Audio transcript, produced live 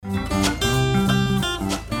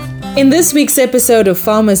In this week's episode of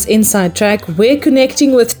Farmers Inside Track, we're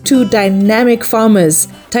connecting with two dynamic farmers,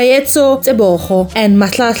 Tayetso Tebogo and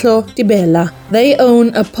Mahlatlo Tibela. They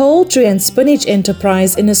own a poultry and spinach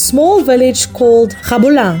enterprise in a small village called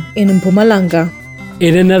Kgabolang in Mpumalanga.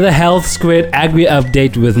 In another Health Squared Agri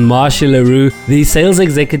update with Marsha LaRue, the sales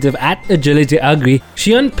executive at Agility Agri,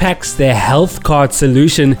 she unpacks their health card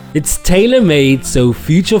solution. It's tailor-made so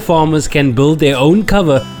future farmers can build their own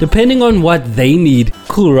cover depending on what they need.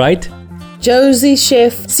 Cool, right? Josie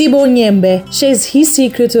chef Sibo Nyembe shares his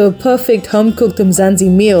secret to a perfect home-cooked Mzansi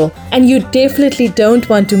meal, and you definitely don't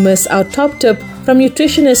want to miss our top tip from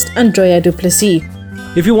nutritionist Andrea Du Plessis.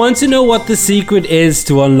 If you want to know what the secret is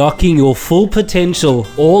to unlocking your full potential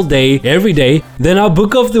all day, every day, then our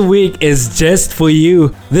book of the week is just for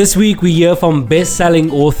you. This week we hear from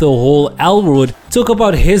best-selling author Hall Elrod talk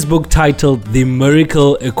about his book titled The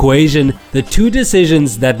Miracle Equation, the two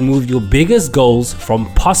decisions that move your biggest goals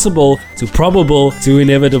from possible to probable to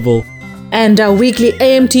inevitable. And our weekly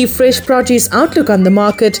AMT Fresh Produce Outlook on the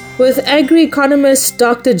market with agri-economist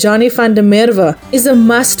Dr. Johnny van der Merwe is a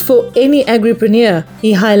must for any agripreneur.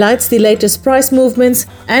 He highlights the latest price movements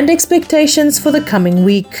and expectations for the coming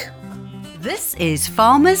week. This is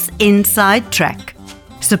Farmers Inside Track,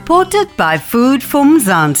 supported by Food for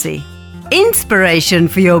Mzansi. Inspiration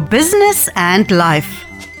for your business and life.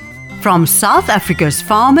 From South Africa's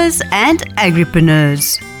farmers and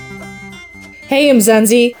agripreneurs. Hey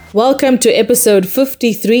Mzansi, welcome to episode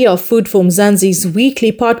 53 of Food for Mzansi's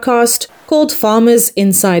weekly podcast called Farmers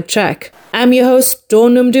Inside Track. I'm your host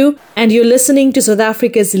Dawn Numdu and you're listening to South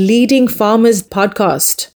Africa's leading farmers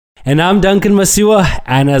podcast. And I'm Duncan Masiwa,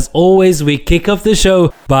 and as always we kick off the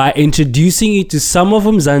show by introducing you to some of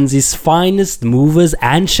Mzansi's finest movers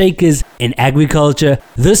and shakers in agriculture.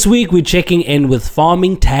 This week we're checking in with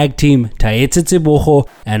farming tag team Tayetso Tebogo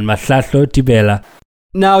and Mahlatlo Tibela.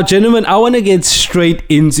 Now, gentlemen, I want to get straight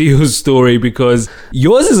into your story because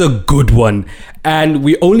yours is a good one and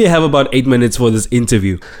we only have about 8 minutes for this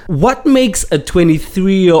interview. What makes a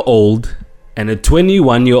 23-year-old and a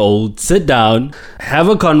 21-year-old sit down, have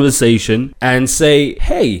a conversation and say,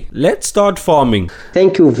 hey, let's start farming?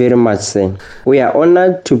 Thank you very much, sir. We are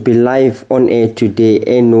honored to be live on air today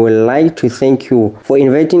and would like to thank you for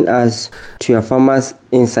inviting us to your Farmers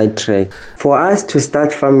Inside Track. For us to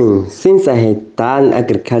start farming, since I had done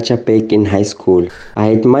agriculture back in high school, I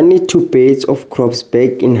had managed 2 beds of crops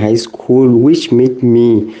back in high school, which made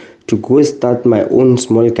me to go start my own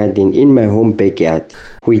small garden in my home backyard.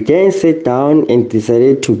 We then sat down and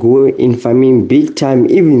decided to go in farming big time,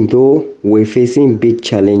 even though we're facing big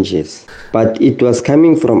challenges. But it was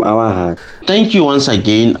coming from our heart. Thank you once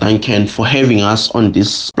again, Duncan, for having us on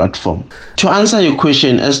this platform. To answer your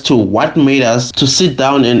question as to what made us to sit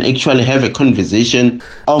down and actually have a conversation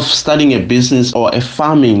of starting a business or a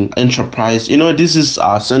farming enterprise, this is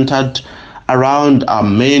centered around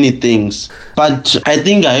many things, but I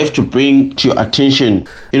think I have to bring to your attention,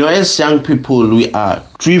 as young people, we are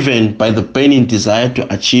driven by the burning desire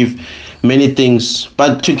to achieve many things.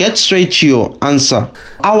 But to get straight to your answer,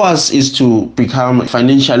 ours is to become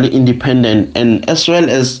financially independent and as well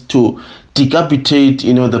as to decapitate,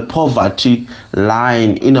 the poverty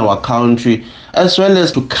line in our country, as well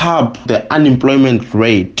as to curb the unemployment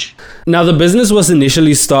rate. Now, the business was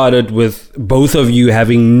initially started with both of you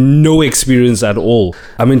having no experience at all.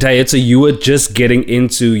 I mean, Tayetso, you were just getting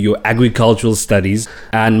into your agricultural studies,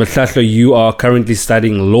 and Mahlatlo, you are currently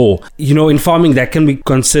studying law. In farming, that can be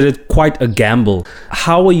considered quite a gamble.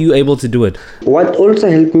 How were you able to do it? What also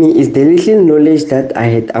helped me is the little knowledge that I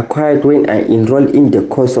had acquired when I enrolled in the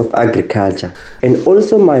course of agriculture, and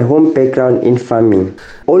also my home background in farming.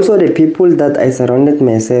 Also, the people that I surrounded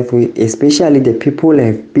myself with, especially the people who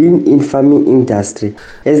have been in farming industry.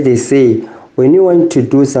 As they say, when you want to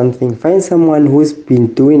do something, find someone who's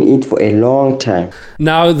been doing it for a long time.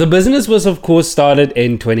 Now, the business was, of course, started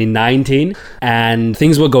in 2019 and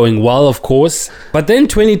things were going well, of course. But then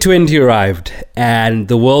 2020 arrived and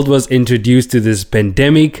the world was introduced to this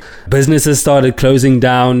pandemic. Businesses started closing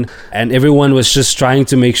down and everyone was just trying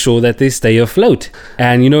to make sure that they stay afloat.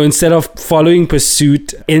 And, instead of following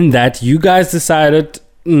pursuit in that, you guys decided,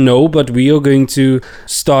 no, but we are going to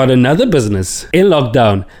start another business in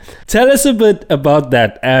lockdown. Tell us a bit about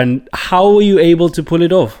that and how were you able to pull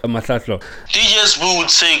it off, Mahlatlo? DJs, we would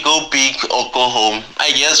say go big or go home.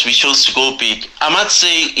 I guess we chose to go big. I must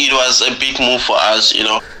say it was a big move for us,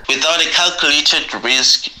 without a calculated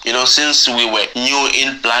risk, since we were new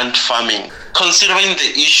in plant farming. Considering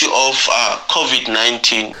the issue of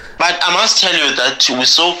COVID-19, But I must tell you that we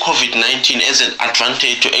saw COVID-19 as an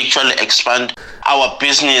advantage to actually expand our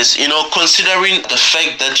business, considering the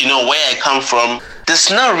fact that, where I come from,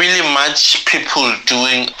 there's not really much people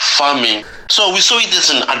doing farming. So we saw it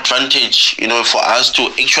as an advantage, for us to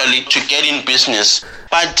actually to get in business.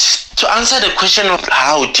 But to answer the question of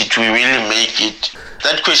how did we really make it,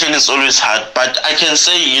 that question is always hard, but I can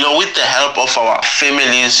say, with the help of our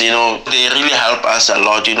families, they really help us a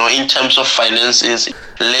lot, in terms of finances,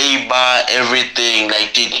 labor, everything.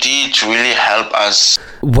 Like, they did really help us.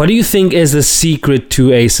 What do you think is the secret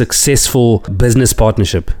to a successful business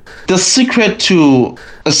partnership? The secret to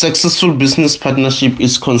a successful business partnership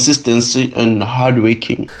is consistency and hard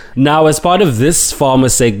working. Now, as part of this farmer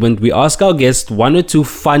segment, we ask our guests one or two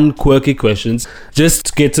fun, quirky questions just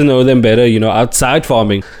to get to know them better, outside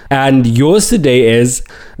farming. And yours today is,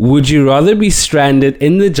 would you rather be stranded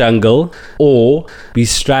in the jungle or be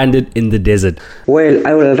stranded in the desert? Well,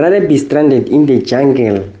 I would rather be stranded in the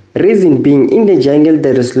jungle. Reason being, in the jungle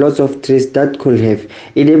there is lots of trees that could have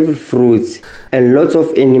edible fruits and lots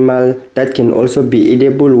of animals that can also be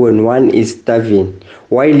edible when one is starving.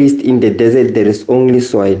 While in the desert there is only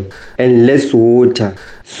soil and less water.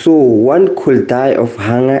 So one could die of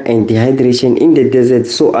hunger and dehydration in the desert.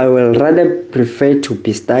 So I will rather prefer to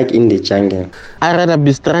be stuck in the jungle. I'd rather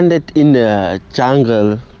be stranded in the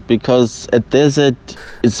jungle because a desert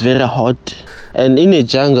is very hot. And in a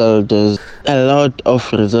jungle, there's a lot of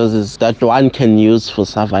resources that one can use for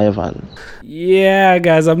survival. Yeah,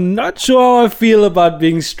 guys, I'm not sure how I feel about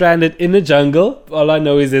being stranded in the jungle. All I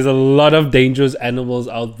know is there's a lot of dangerous animals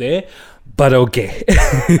out there. But okay.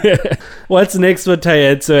 What's next for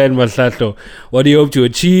Tayetso and Mahlatlo? What do you hope to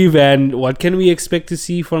achieve, and what can we expect to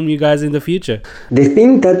see from you guys in the future? The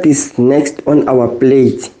thing that is next on our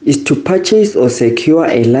plate is to purchase or secure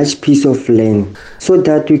a large piece of land so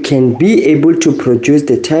that we can be able to produce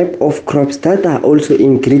the type of crops that are also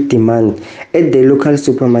in great demand at the local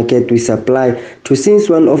supermarket we supply to, since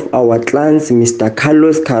one of our clients, Mr.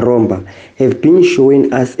 Carlos Karomba, have been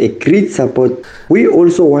showing us a great support. We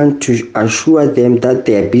also want to assure them that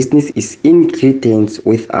their business is in great hands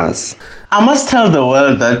with us. I must tell the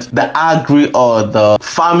world that the agri or the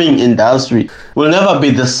farming industry will never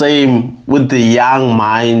be the same with the young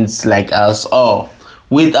minds like us or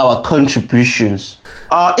with our contributions.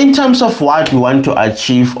 In terms of what we want to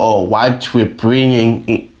achieve or what we're bringing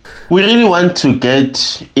in, we really want to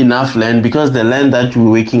get enough land because the land that we're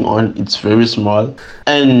working on, it's very small.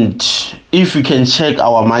 And if we can check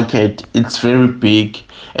our market, it's very big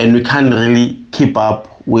and we can't really keep up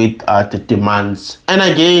with the demands. And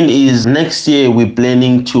again, is next year we're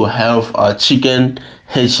planning to have chicken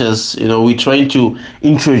hatches. We're trying to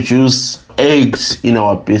introduce eggs in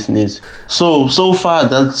our business. So far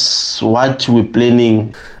that's what we're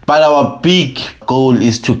planning. But our big goal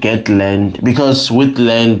is to get land, because with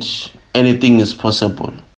land, anything is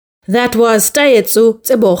possible. That was Tayetso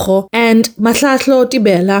Tsebogo and Mahlatlo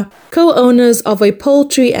Tibela, co-owners of a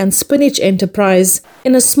poultry and spinach enterprise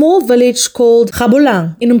in a small village called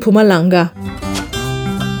Gabulang in Mpumalanga.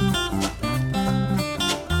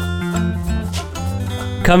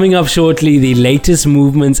 Coming up shortly, the latest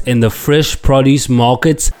movements in the fresh produce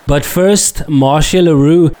markets. But first, Marcia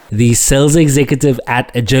Leroux, the sales executive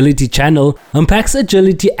at Agility Channel, unpacks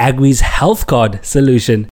Agility Agri's health card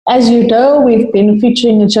solution. As you know, we've been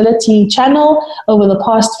featuring Agility Channel over the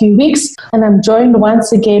past few weeks, and I'm joined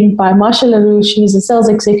once again by Marcia Leroux. She's a sales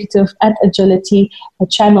executive at Agility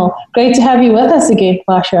Channel. Great to have you with us again,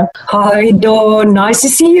 Marcia. Hi, Dawn. Nice to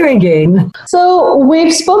see you again. So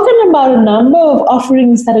we've spoken about a number of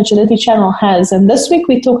offerings that Agility Channel has, and this week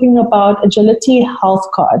we're talking about Agility Health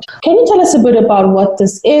Card. Can you tell us a bit about what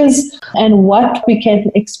this is and what we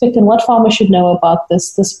can expect and what farmers should know about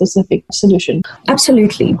this specific solution?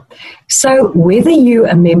 Absolutely. So whether you're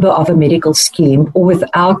a member of a medical scheme or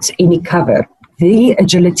without any cover, the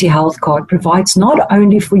Agility Health Card provides not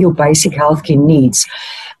only for your basic healthcare needs,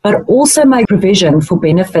 but also make provision for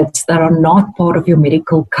benefits that are not part of your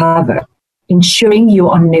medical cover, ensuring you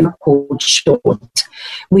are never caught short.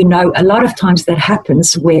 We know a lot of times that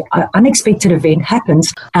happens where an unexpected event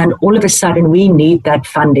happens and all of a sudden we need that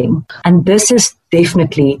funding. And this is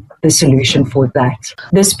definitely the solution for that.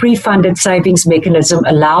 This pre-funded savings mechanism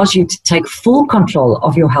allows you to take full control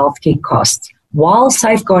of your healthcare costs while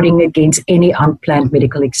safeguarding against any unplanned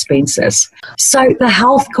medical expenses. So the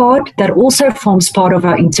health card that also forms part of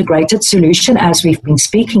our integrated solution, as we've been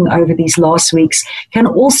speaking over these last weeks, can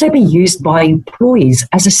also be used by employees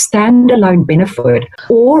as a standalone benefit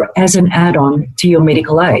or as an add-on to your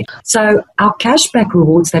medical aid. So our cashback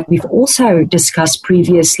rewards that we've also discussed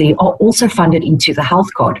previously are also funded into the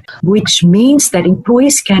health card, which means that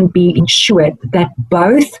employees can be ensured that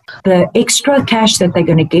both the extra cash that they're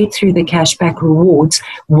going to get through the cashback rewards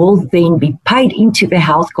will then be paid into the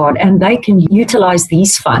health card, and they can utilize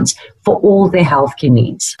these funds for all their healthcare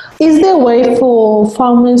needs. Is there a way for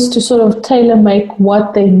farmers to sort of tailor-make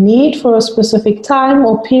what they need for a specific time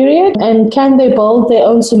or period? And can they build their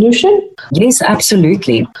own solution? Yes,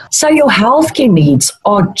 absolutely. So your healthcare needs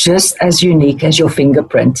are just as unique as your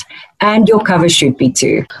fingerprint, and your cover should be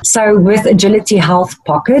too. So with Agility Health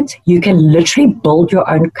Pocket, you can literally build your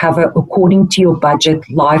own cover according to your budget,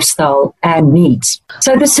 lifestyle, and needs.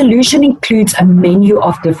 So the solution includes a menu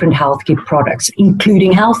of different healthcare products,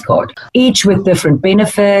 including health card, each with different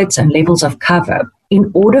benefits and levels of cover. In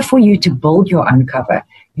order for you to build your own cover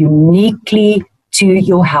uniquely to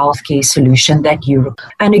your healthcare solution that you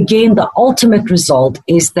require. And again, the ultimate result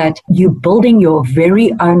is that you're building your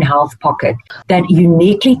very own health pocket that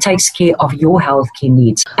uniquely takes care of your healthcare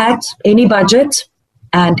needs at any budget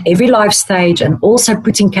and every life stage, and also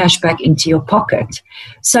putting cash back into your pocket.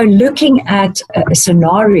 So looking at a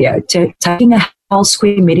scenario to taking a Health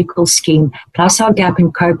Square medical scheme plus our gap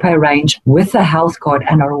and copay range with the health card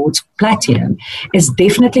and our rewards platinum is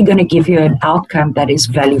definitely going to give you an outcome that is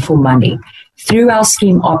value for money. Through our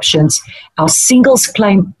scheme options, our singles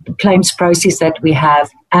claims process that we have,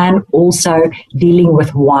 and also dealing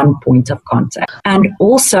with one point of contact. And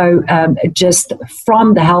also just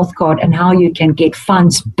from the health card and how you can get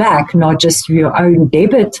funds back, not just your own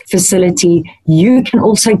debit facility, you can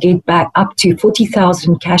also get back up to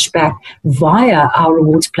 40,000 cash back via our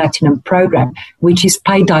Rewards Platinum program, which is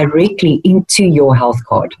paid directly into your health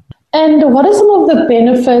card. And what are some of the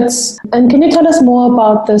benefits? And can you tell us more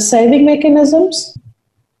about the saving mechanisms?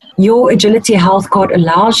 Your Agility Health Card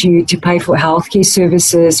allows you to pay for healthcare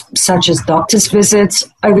services such as doctor's visits,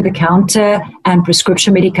 over-the-counter and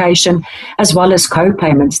prescription medication, as well as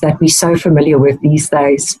co-payments that we're so familiar with these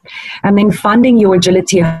days. And then funding your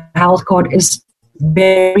Agility Health Card is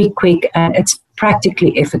very quick and it's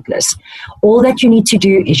practically effortless. All that you need to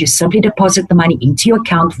do is you simply deposit the money into your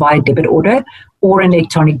account via debit order or an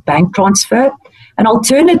electronic bank transfer. And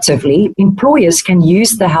alternatively, employers can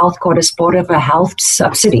use the health card as part of a health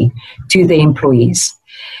subsidy to their employees.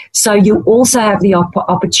 So you also have the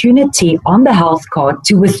opportunity on the health card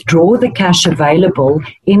to withdraw the cash available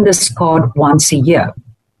in this card once a year.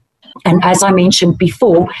 And as I mentioned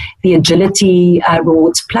before, the Agility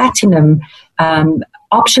Rewards Platinum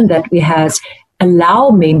option that we have allow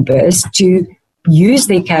members to use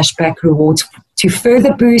their cashback rewards to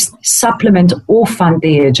further boost, supplement, or fund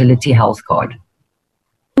their Agility Health Card.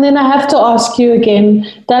 And then I have to ask you again,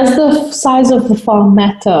 does the size of the farm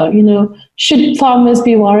matter? You know, should farmers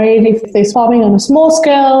be worried if they're farming on a small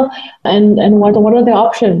scale? And what are their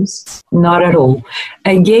options? Not at all.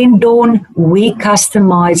 Again, Dawn, we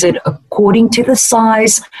customize it according to the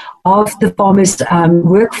size of the farmer's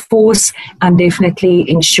workforce and definitely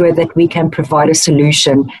ensure that we can provide a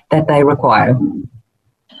solution that they require.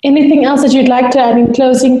 Anything else that you'd like to add in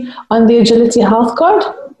closing on the Agility Health Card?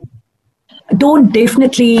 Dawn,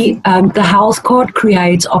 definitely the health card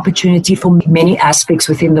creates opportunity for many aspects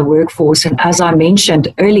within the workforce. And as I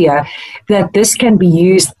mentioned earlier, that this can be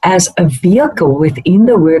used as a vehicle within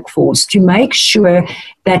the workforce to make sure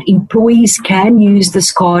that employees can use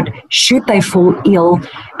this card should they fall ill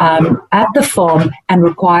at the farm and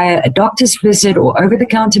require a doctor's visit or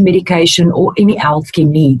over-the-counter medication or any healthcare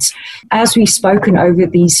needs. As we've spoken over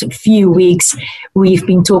these few weeks, we've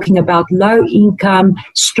been talking about low income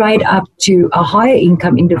straight up to a higher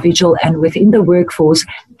income individual, and within the workforce,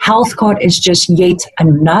 health card is just yet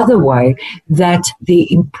another way that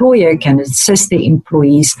the employer can assist the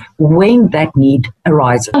employees when that need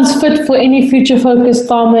arises. Sounds fit for any future-focused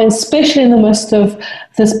farmer, especially in the midst of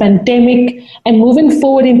this pandemic and moving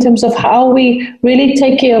forward in terms of how we really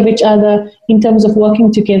take care of each other in terms of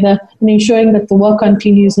working together and ensuring that the work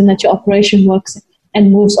continues and that your operation works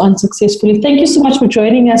and moves on successfully. Thank you so much for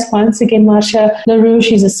joining us once again, Marcia LaRue.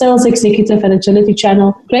 She's a sales executive at Agility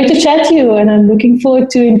Channel. Great to chat to you, and I'm looking forward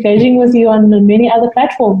to engaging with you on many other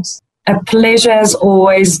platforms. A pleasure as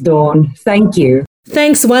always, Dawn. Thank you.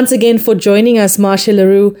 Thanks once again for joining us, Marcia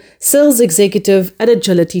LaRue, sales executive at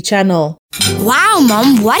Agility Channel. Wow,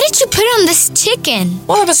 Mom, what did you put on this chicken?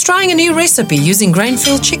 Well, I was trying a new recipe using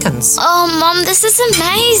grain-filled chickens. Oh, Mom, this is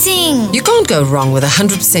amazing. You can't go wrong with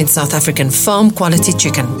 100% South African farm-quality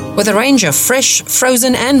chicken. With a range of fresh,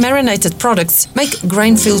 frozen and marinated products, make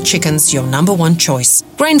grain-filled chickens your number one choice.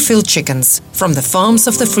 Grain-filled chickens from the farms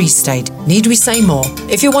of the Free State. Need we say more?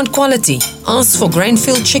 If you want quality, ask for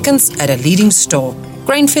grain-filled chickens at a leading store.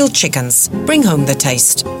 Grain-filled chickens. Bring home the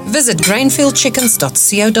taste. Visit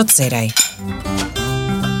grainfilledchickens.co.za.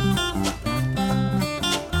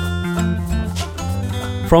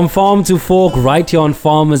 From farm to fork, right here on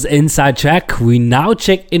Farmers Inside Track, we now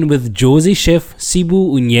check in with Jozi chef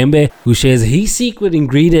Sibu Unyembe, who shares his secret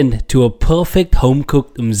ingredient to a perfect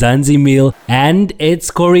home-cooked Mzansi meal, and it's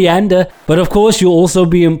coriander. But of course, you'll also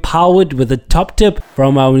be empowered with a top tip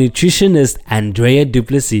from our nutritionist, Andrea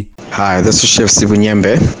Duplessis. Hi, this is Chef Sibu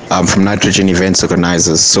Unyembe. I'm from Nitrogen Events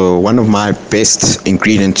Organizers. So one of my best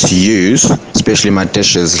ingredients to use, especially my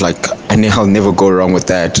dishes, I'll never go wrong with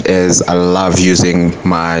that, is I love using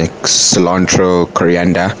my cilantro,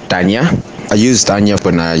 coriander, dhania. I use dhania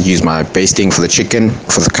when I use my basting for the chicken,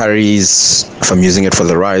 for the curries, if I'm using it for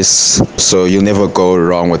the rice. So you'll never go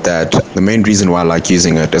wrong with that. The main reason why I like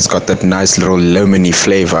using it, it's got that nice little lemony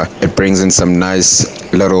flavor. It brings in some nice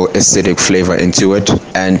little acidic flavor into it.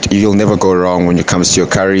 And you'll never go wrong when it comes to your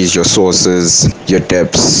curries, your sauces, your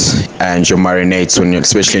dips, and your marinades,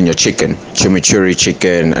 especially in your chicken, chimichurri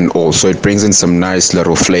chicken and all. So it brings in some nice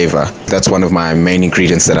little flavor. That's one of my main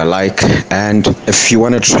ingredients that I like. And if you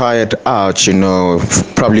want to try it out,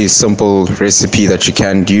 probably a simple recipe that you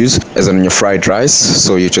can use is on your fried rice.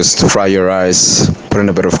 So you just fry your rice, put in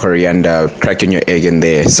a bit of coriander, crack in your egg in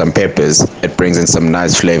there, some peppers. It brings in some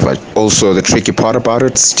nice flavor. Also, the tricky part about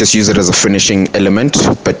it, just use it as a finishing element,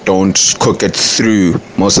 but don't cook it through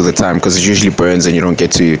most of the time because it usually burns and you don't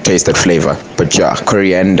get to taste that flavor. But yeah,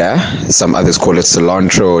 coriander, some others call it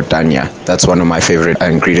cilantro or dhania. That's one of my favorite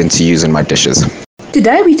ingredients to use in my dishes.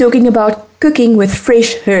 Today we're talking about cooking with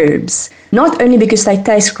fresh herbs, not only because they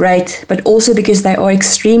taste great, but also because they are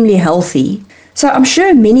extremely healthy. So I'm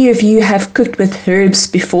sure many of you have cooked with herbs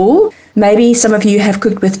before. Maybe some of you have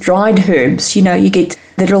cooked with dried herbs. You get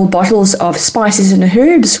the little bottles of spices and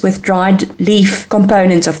herbs with dried leaf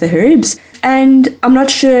components of the herbs. And I'm not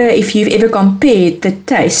sure if you've ever compared the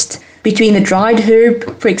taste between the dried herb,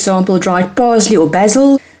 for example, dried parsley or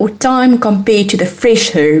basil, or thyme compared to the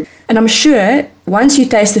fresh herb. And I'm sure once you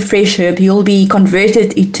taste the fresh herb, you'll be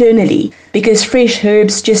converted eternally because fresh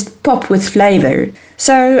herbs just pop with flavor.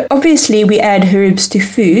 So obviously we add herbs to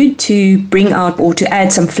food to bring out or to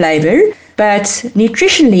add some flavor, but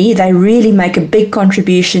nutritionally they really make a big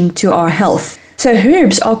contribution to our health. So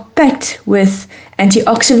herbs are packed with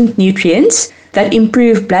antioxidant nutrients that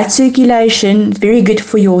improve blood circulation, very good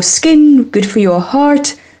for your skin, good for your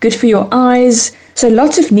heart, good for your eyes. So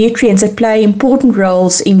lots of nutrients that play important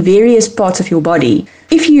roles in various parts of your body.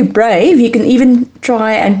 If you're brave, you can even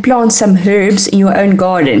try and plant some herbs in your own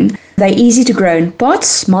garden. They're easy to grow in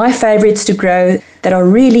pots. My favorites to grow that are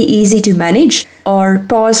really easy to manage are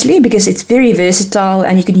parsley because it's very versatile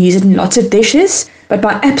and you can use it in lots of dishes. But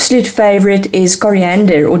my absolute favorite is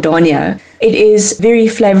coriander or dhania. It is very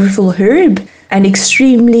flavorful herb and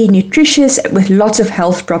extremely nutritious with lots of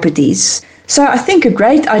health properties. So I think a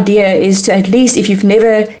great idea is to, at least if you've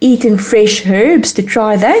never eaten fresh herbs, to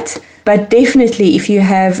try that. But definitely if you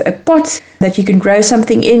have a pot that you can grow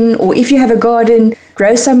something in, or if you have a garden,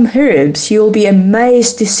 grow some herbs. You'll be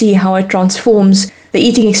amazed to see how it transforms the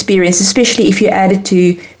eating experience, especially if you add it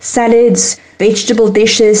to salads, vegetable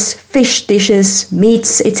dishes, fish dishes,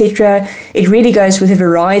 meats, etc. It really goes with a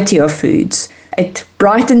variety of foods. It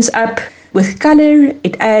brightens up with color,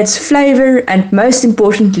 it adds flavor, and most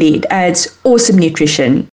importantly, it adds awesome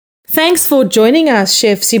nutrition. Thanks for joining us,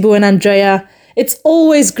 Chef Sibu and Andrea. It's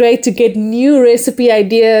always great to get new recipe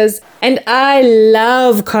ideas, and I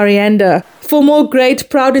love coriander. For more great,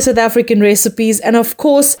 proud South African recipes, and of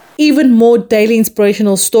course, even more daily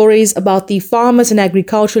inspirational stories about the farmers and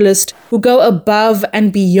agriculturalists who go above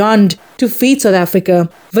and beyond to feed South Africa,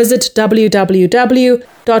 visit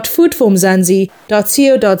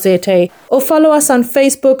www.foodformzansi.co.za or follow us on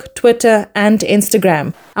Facebook, Twitter, and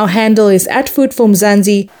Instagram. Our handle is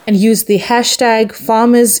 @foodformzansi and use the hashtag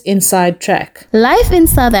FarmersInsideTrack. Life in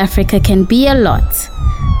South Africa can be a lot.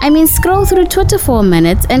 Scroll through Twitter for a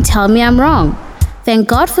minute and tell me I'm wrong. Thank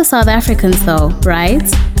God for South Africans though, right?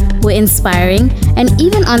 We're inspiring, and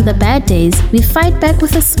even on the bad days, we fight back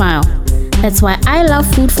with a smile. That's why I love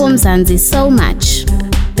Food for Mzansi so much.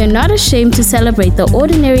 They're not ashamed to celebrate the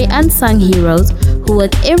ordinary unsung heroes who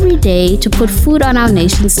work every day to put food on our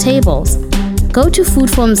nation's tables. Go to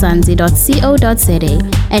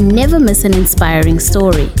foodformzansi.co.za and never miss an inspiring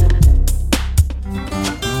story.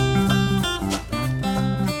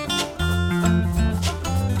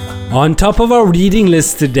 On top of our reading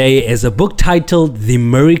list today is a book titled The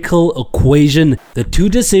Miracle Equation, the 2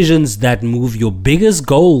 decisions that move your biggest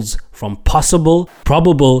goals from possible,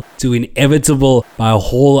 probable to inevitable by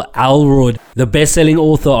Hall Elrod. The best-selling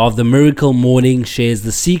author of The Miracle Morning shares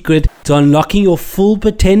the secret to unlocking your full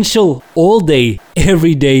potential all day,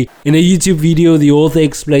 every day. In a YouTube video, the author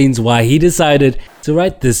explains why he decided to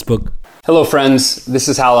write this book. Hello friends, this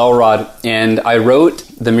is Hal Elrod, and I wrote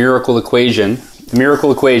The Miracle Equation. The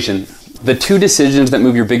Miracle Equation, the 2 decisions that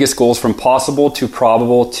move your biggest goals from possible to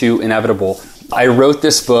probable to inevitable. I wrote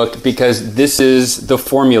this book because this is the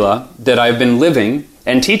formula that I've been living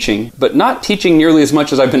and teaching, but not teaching nearly as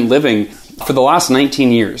much as I've been living for the last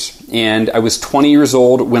 19 years. And I was 20 years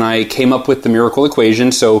old when I came up with the Miracle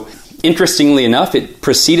Equation. So interestingly enough, it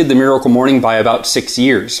preceded the Miracle Morning by about 6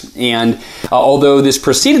 years. And although this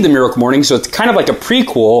preceded the Miracle Morning, so it's kind of like a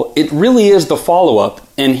prequel, it really is the follow-up.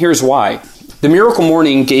 And here's why. The Miracle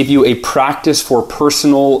Morning gave you a practice for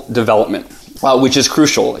personal development, which is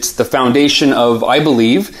crucial. It's the foundation of, I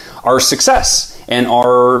believe, our success. And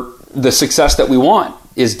the success that we want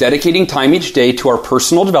is dedicating time each day to our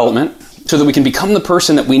personal development so that we can become the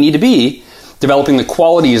person that we need to be, developing the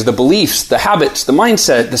qualities, the beliefs, the habits, the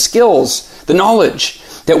mindset, the skills, the knowledge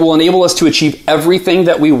that will enable us to achieve everything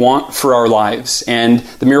that we want for our lives. And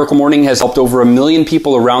the Miracle Morning has helped over 1 million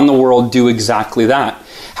people around the world do exactly that.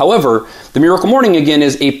 However, the Miracle Morning, again,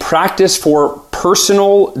 is a practice for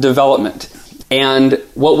personal development. And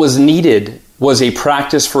what was needed was a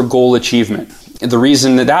practice for goal achievement. And the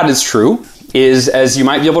reason that is true is, as you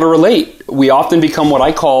might be able to relate, we often become what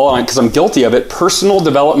I call, because I'm guilty of it, personal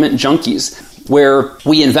development junkies, where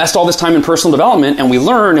we invest all this time in personal development and we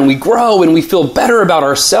learn and we grow and we feel better about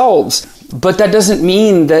ourselves. But that doesn't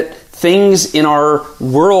mean that things in our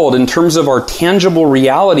world, in terms of our tangible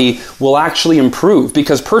reality, will actually improve,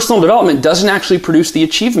 because personal development doesn't actually produce the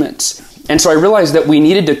achievements. And so I realized that we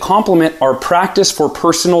needed to complement our practice for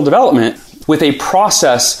personal development with a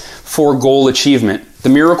process for goal achievement. The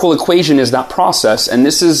Miracle Equation is that process, and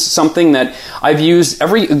this is something that I've used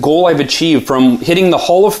every goal I've achieved, from hitting the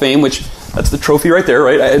Hall of Fame, which that's the trophy right there,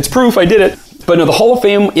 right? It's proof I did it. But no, the Hall of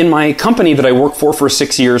Fame in my company that I worked for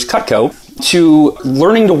 6 years, Cutco, to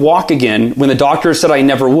learning to walk again when the doctor said I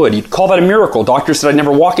never would. You'd call that a miracle. Doctor said I'd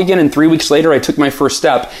never walk again, and 3 weeks later I took my first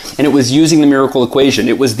step, and it was using the Miracle Equation.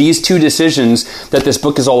 It was these 2 decisions that this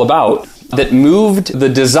book is all about that moved the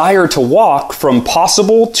desire to walk from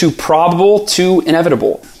possible to probable to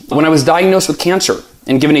inevitable. When I was diagnosed with cancer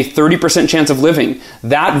and given a 30% chance of living,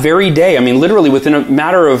 that very day, I mean literally within a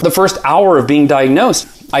matter of the first hour of being diagnosed,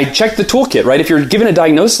 I checked the toolkit, right? If you're given a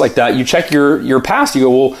diagnosis like that, you check your past. You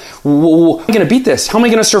go, well, how am I going to beat this? How am I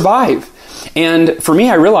going to survive? And for me,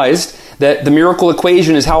 I realized that the Miracle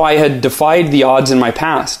Equation is how I had defied the odds in my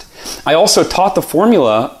past. I also taught the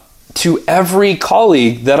formula to every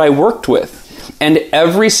colleague that I worked with. And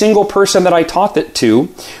every single person that I taught it to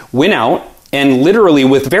went out, and literally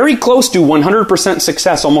with very close to 100%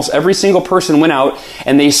 success, almost every single person went out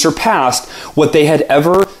and they surpassed what they had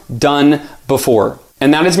ever done before.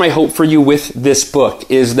 And that is my hope for you with this book,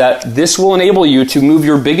 is that this will enable you to move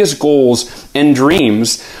your biggest goals and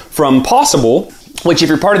dreams from possible, which if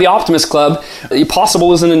you're part of the Optimist Club,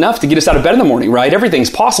 possible isn't enough to get us out of bed in the morning, right? Everything's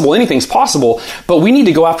possible, anything's possible, but we need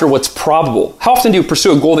to go after what's probable. How often do you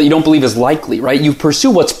pursue a goal that you don't believe is likely, right? You pursue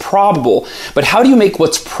what's probable, but how do you make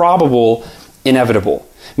what's probable inevitable?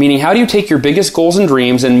 Meaning, how do you take your biggest goals and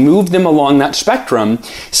dreams and move them along that spectrum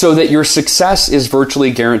so that your success is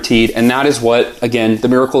virtually guaranteed? And that is what, again, the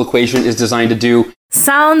Miracle Equation is designed to do.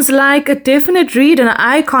 Sounds like a definite read, and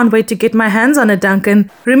I can't wait to get my hands on it, Duncan.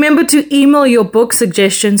 Remember to email your book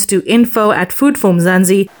suggestions to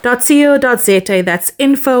info@foodformzansi.co.za. That's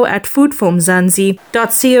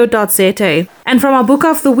info@foodformzansi.co.za. And from our book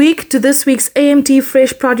of the week to this week's AMT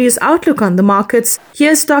Fresh Produce Outlook on the markets,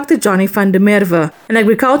 here's Dr. Johnny van der Merwe, an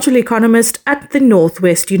agricultural economist at the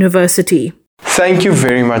Northwest University. Thank you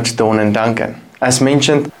very much, Dawn and Duncan. As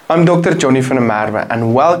mentioned, I'm Dr. Johnny van der Merwe,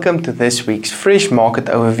 and welcome to this week's Fresh Market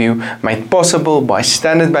Overview made possible by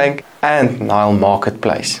Standard Bank and Nile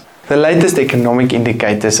Marketplace. The latest economic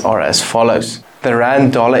indicators are as follows. The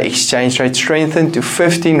Rand-Dollar exchange rate strengthened to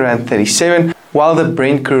 15 Rand 37, while the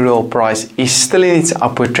Brent crude oil price is still in its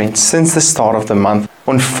upward trend since the start of the month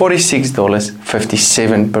on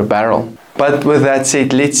 $46.57 per barrel. But with that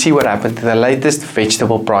said, let's see what happened to the latest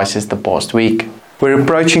vegetable prices the past week. We're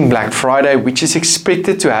approaching Black Friday, which is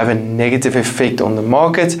expected to have a negative effect on the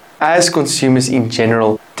markets, as consumers in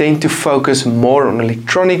general tend to focus more on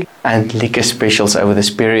electronic and liquor specials over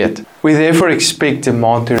this period. We therefore expect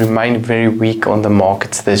demand to remain very weak on the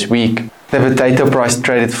markets this week. The potato price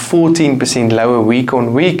traded 14% lower week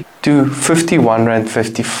on week to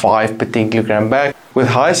R51.55 per 10 kilogram bag, with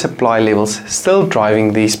high supply levels still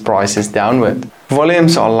driving these prices downward.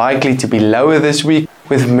 Volumes are likely to be lower this week,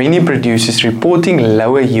 with many producers reporting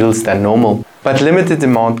lower yields than normal, but limited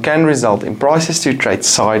demand can result in prices to trade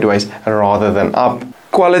sideways rather than up.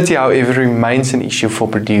 Quality, however, remains an issue for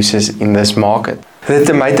producers in this market. The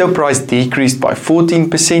tomato price decreased by 14%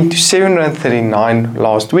 to R7.39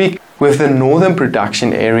 last week, with the northern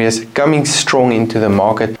production areas coming strong into the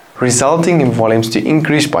market, resulting in volumes to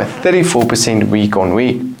increase by 34% week on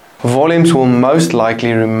week. Volumes will most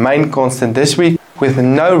likely remain constant this week, with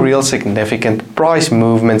no real significant price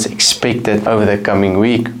movements expected over the coming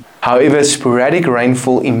week. However, sporadic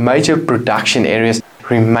rainfall in major production areas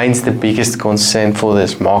remains the biggest concern for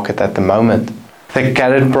this market at the moment. The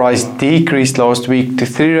carrot price decreased last week to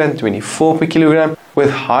R3.24 per kilogram,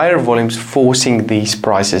 with higher volumes forcing these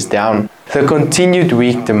prices down. The continued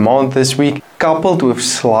weak demand this week, coupled with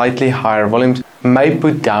slightly higher volumes, may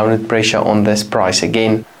put downward pressure on this price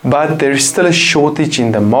again. But there is still a shortage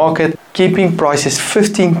in the market, keeping prices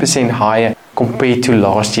 15% higher compared to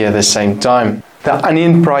last year at the same time. The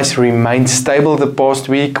onion price remained stable the past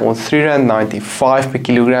week on R3.95 per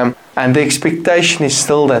kilogram, and the expectation is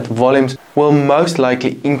still that volumes will most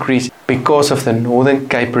likely increase because of the Northern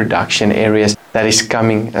Cape production areas that is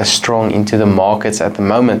coming strong into the markets at the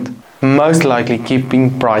moment, most likely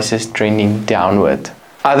keeping prices trending downward.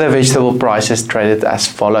 Other vegetable prices traded as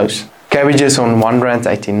follows: cabbages on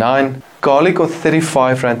R1.89, garlic on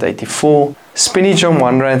R35.84, spinach on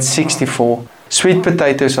R1.64, sweet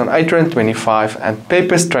potatoes on R8.25, and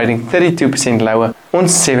peppers trading 32% lower on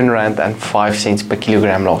R7.05 per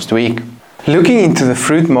kilogram last week. Looking into the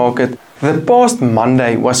fruit market, the past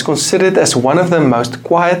Monday was considered as one of the most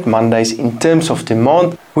quiet Mondays in terms of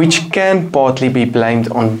demand, which can partly be blamed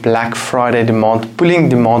on Black Friday demand pulling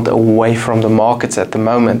demand away from the markets at the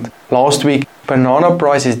moment. Last week, banana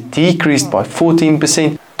prices decreased by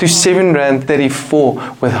 14% to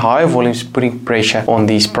R7.34, with higher volumes putting pressure on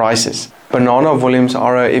these prices. Banana volumes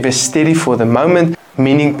are however steady for the moment,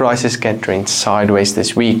 meaning prices can trend sideways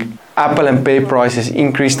this week. Apple and pear prices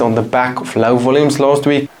increased on the back of low volumes last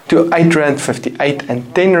week to R8.58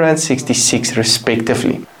 and R10.66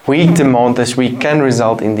 respectively. Weak demand this week can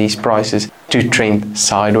result in these prices to trend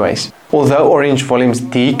sideways. Although orange volumes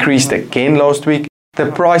decreased again last week, the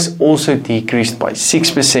price also decreased by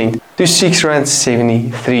 6% to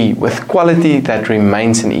R6.73, with quality that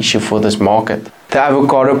remains an issue for this market. The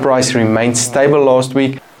avocado price remained stable last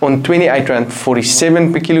week on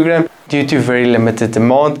R28.47 per kilogram due to very limited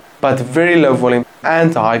demand, but very low volume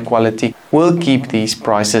and high quality will keep these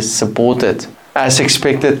prices supported. As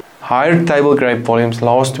expected, higher table grape volumes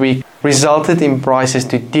last week resulted in prices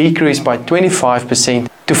to decrease by 25%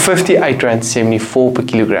 to R58.74 per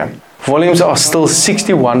kilogram. Volumes are still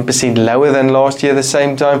 61% lower than last year at the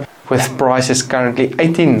same time, with prices currently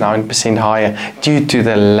 89% higher due to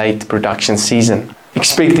the late production season.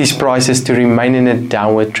 Expect these prices to remain in a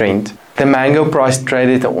downward trend. The mango price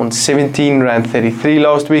traded on R17.33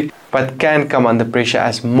 last week, but can come under pressure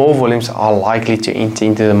as more volumes are likely to enter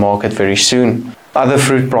into the market very soon. Other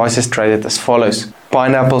fruit prices traded as follows: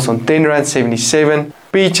 pineapples on R10.77,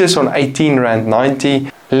 peaches on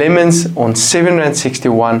R18.90, lemons on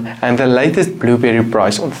R7.61, and the latest blueberry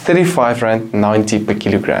price on R35.90 per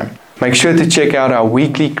kilogram. Make sure to check out our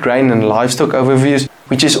weekly grain and livestock overviews,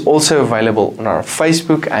 which is also available on our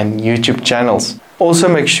Facebook and YouTube channels. Also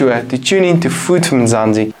make sure to tune in to Food from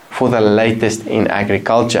Mzansi for the latest in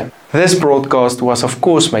agriculture. This broadcast was of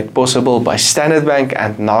course made possible by Standard Bank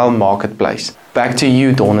and Nile Marketplace. Back to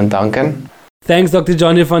you, Dawn and Duncan. Thanks, Dr.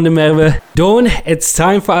 Johnny van der Merwe. Dawn, it's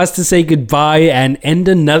time for us to say goodbye and end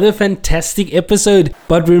another fantastic episode.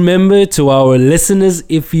 But remember, to our listeners,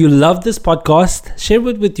 if you love this podcast, share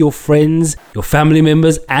it with your friends, your family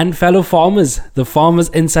members, and fellow farmers. The Farmers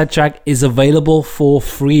Inside Track is available for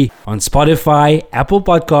free on Spotify, Apple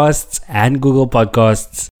Podcasts, and Google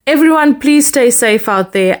Podcasts. Everyone, please stay safe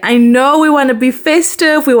out there. I know we want to be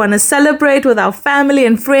festive, we want to celebrate with our family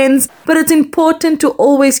and friends, but it's important to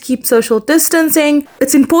always keep social distancing.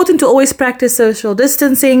 It's important to always practice social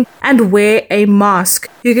distancing and wear a mask.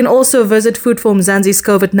 You can also visit Food for Mzansi's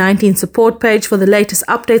COVID-19 support page for the latest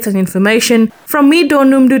updates and information. From me,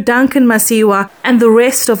 Donumdu, Duncan Masiwa, and the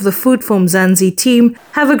rest of the Food for Mzansi team,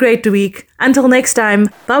 have a great week. Until next time,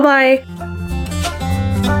 bye-bye.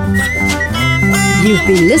 You've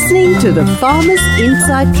been listening to the Farmers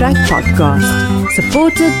Inside Track podcast,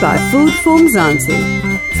 supported by Food for Mzansi.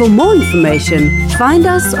 For more information, find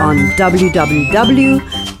us on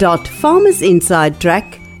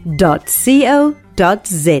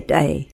www.farmersinsidetrack.co.za.